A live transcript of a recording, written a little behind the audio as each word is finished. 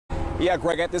Yeah,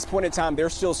 Greg, at this point in time, they're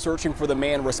still searching for the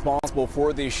man responsible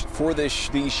for these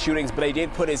shootings, but they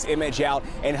did put his image out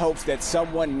in hopes that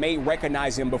someone may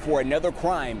recognize him before another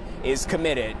crime is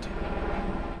committed.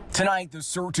 Tonight, the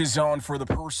search is on for the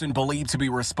person believed to be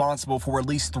responsible for at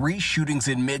least 3 shootings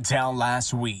in Midtown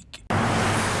last week.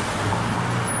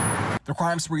 The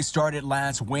crime spree started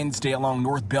last Wednesday along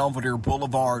North Belvedere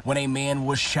Boulevard when a man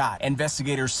was shot.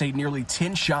 Investigators say nearly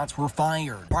 10 shots were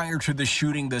fired. Prior to the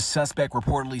shooting, the suspect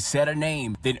reportedly said a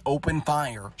name, then opened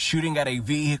fire, shooting at a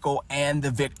vehicle and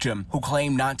the victim, who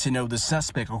claimed not to know the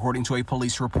suspect, according to a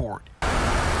police report.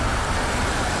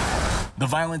 The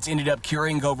violence ended up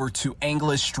carrying over to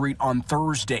Angliss Street on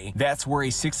Thursday. That's where a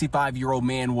 65-year-old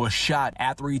man was shot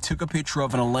after he took a picture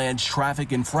of an alleged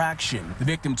traffic infraction. The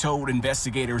victim told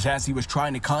investigators as he was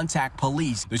trying to contact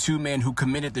police, the 2 men who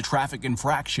committed the traffic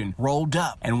infraction rolled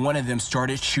up and one of them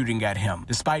started shooting at him.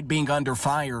 Despite being under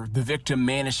fire, the victim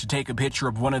managed to take a picture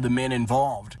of one of the men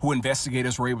involved, who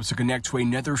investigators were able to connect to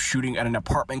another shooting at an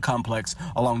apartment complex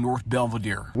along North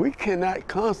Belvedere. We cannot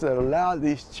constantly allow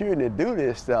these children to do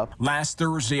this stuff. Last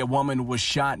Thursday, a woman was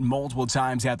shot multiple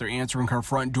times after answering her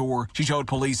front door. She told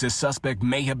police the suspect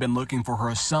may have been looking for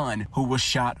her son, who was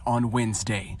shot on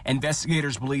Wednesday.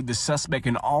 Investigators believe the suspect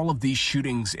in all of these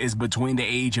shootings is between the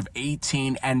age of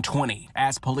 18 and 20.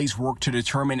 As police work to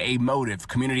determine a motive,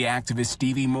 community activist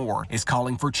Stevie Moore is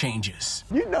calling for changes.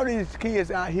 You know these kids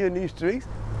out here in these streets?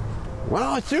 Why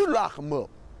don't you lock them up?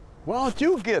 Why don't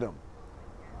you get them?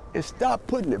 And stop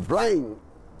putting the blame.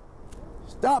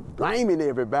 Stop blaming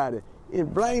everybody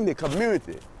and blame the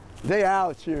community. They are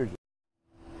our children.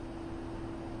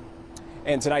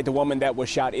 And tonight, the woman that was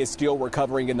shot is still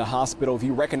recovering in the hospital. If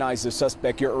you recognize the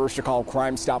suspect, you're urged to call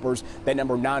Crime Stoppers. That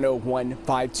number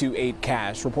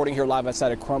 901-528-CASH. Reporting here live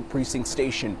outside of Crump Precinct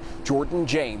Station, Jordan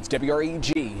James,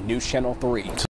 WREG News Channel 3.